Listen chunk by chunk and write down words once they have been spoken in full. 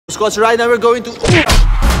Because right now we're going to...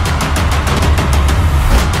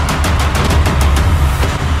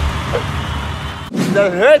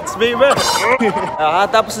 That hurts, baby!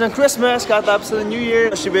 Katapos ng Christmas, katapos ng New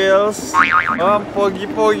Year. Bills.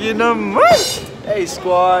 Pogi-pogi naman! Hey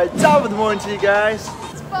squad, top of the morning to you guys.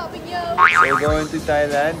 It's popping, yo! So we're going to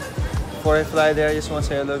Thailand. Before I fly there, I just want to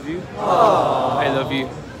say I love you. Aww. I love you.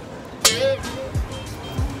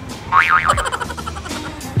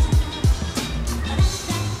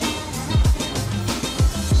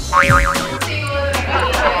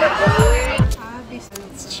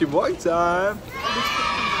 It's Chiboy time.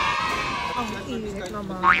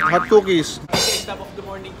 Hot cookies. Okay, top of the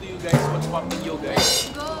morning to you guys. What's popping, yo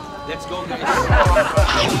guys? Let's go, guys.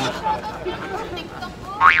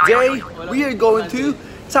 Today we are going to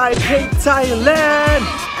Taipei, Thailand,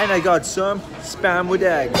 and I got some spam with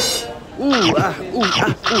eggs. Ooh ah, ooh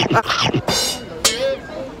ah, ooh ah.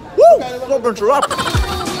 Woo! Don't interrupt.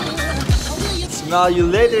 Smell you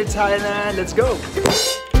later, Thailand. Let's go.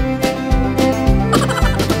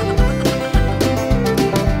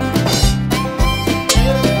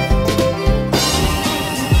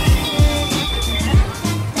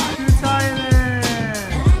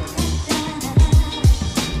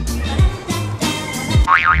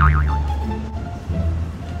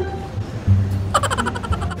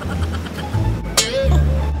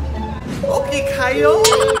 Okay, Kyle.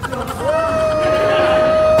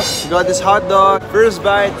 Got this hot dog. First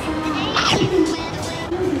bite.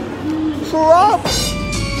 Sarap.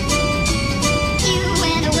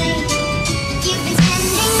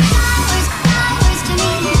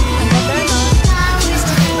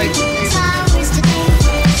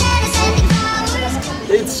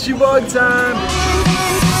 It's Shoutout time.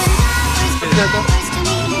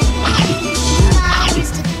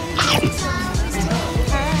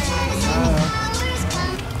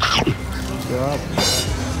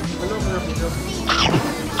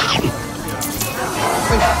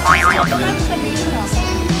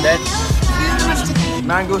 That's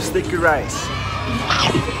mango sticky rice.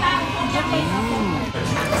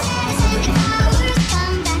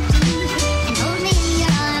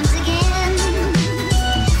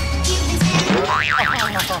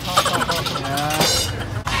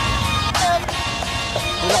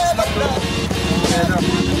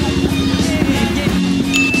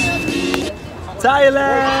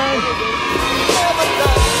 Thailand!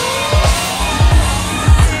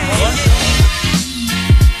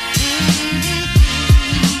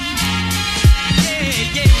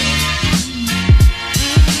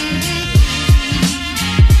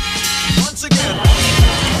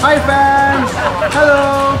 Hi fans!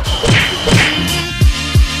 Hello!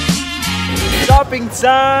 Shopping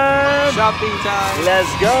time! Shopping time! Let's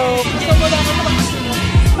go!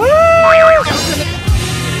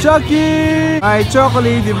 Chucky! Hi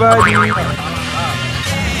chocolate, buddy!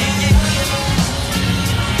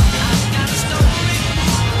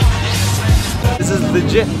 This is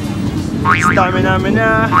legit! Stamina, and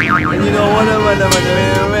you know what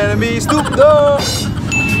I'm be Snoop Dogg!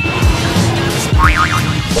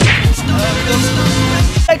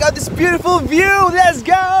 Check out this beautiful view! Let's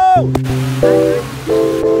go!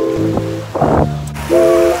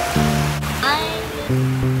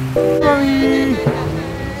 Mommy!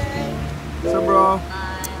 What's up, bro?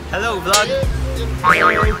 Hello, vlog!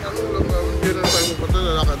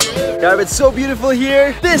 God, it's so beautiful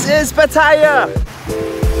here! This is Pattaya!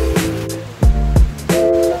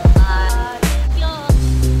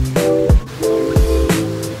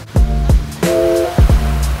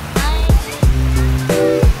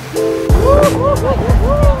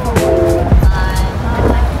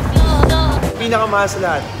 Pinakamahal sa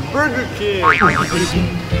lahat, Burger King!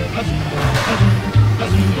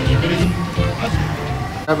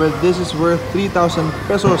 But this is worth 3,000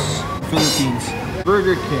 pesos Philippines.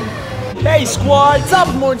 Burger King. Hey squad, top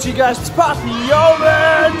of the morning to you guys. It's popping, yo,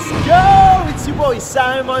 let's go! It's your boy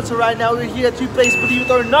Simon. So right now we're here at your place, believe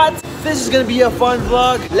it or not. This is gonna be a fun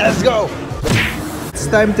vlog. Let's go! It's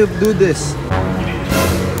time to do this.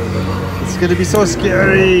 It's gonna be so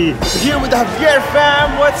scary. We're here with the Javier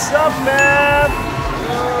fam. What's up, man?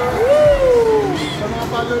 Woo!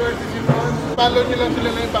 Follow nyo lang sila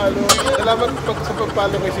na yung follow. Salamat sa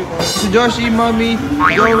pag-follow kay Simon. Si Joshi, Mommy,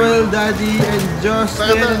 Joel, Daddy, and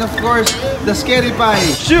Justin, and of course, the Scary Pie.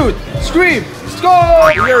 Shoot! Scream!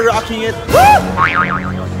 Score! You're rocking it.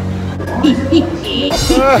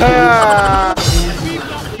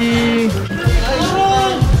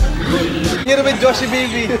 Here with Joshi,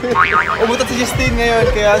 baby. Umutot si Justin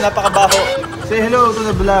ngayon, kaya napakabaho. Say hello to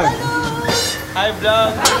the vlog. Hi,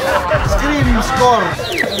 vlog! Scream! Score!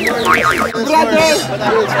 Brother!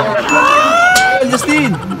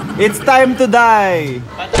 Justine, it's time to die.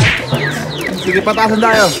 Sige, patasan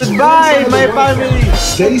tayo. Goodbye, my family.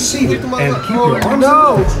 Stay seated and keep your arms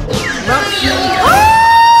No! up.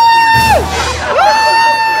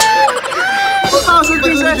 2,000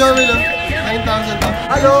 pieces! 9,000 pa.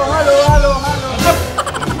 Hello.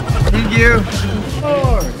 Thank you.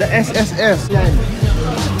 The SSS. Yan.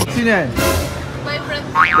 Sino yan? Boyfriend.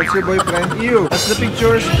 That's your boyfriend. You. That's the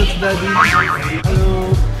pictures. That's daddy.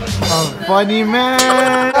 Hello. Oh, funny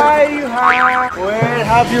man. Hi. Where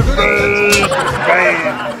have you been?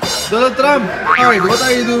 Donald Trump. Hi, what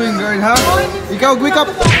are you doing, girl? Huh? Ikaw, wake up.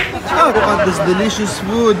 Oh, look at this delicious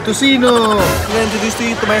food. Tocino. I'll introduce to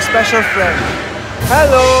you to my special friend.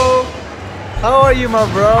 Hello. How are you, my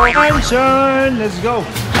bro? Attention. Let's go.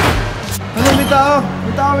 Hello, may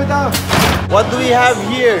tao. What do we have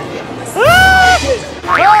here? Ah!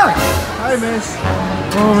 Hi, miss.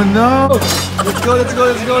 Oh no. Let's go.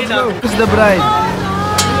 Who's the bride?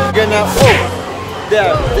 Gonna. Oh.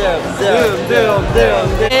 Damn.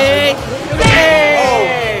 Hey.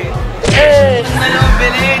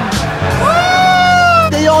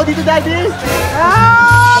 Tayo ako dito, daddy.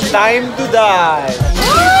 Time to die.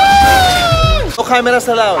 No cameras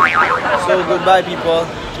allowed. So goodbye, people.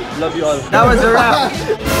 Love you all. That was a wrap.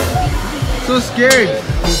 So scared.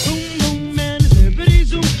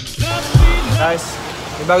 Guys,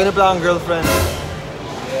 may bago na pala akong girlfriend.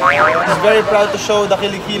 She's very proud to show the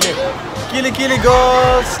kilikili. Kilikili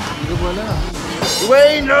goals! You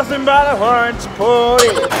ain't nothing but a horn to put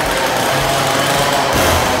it.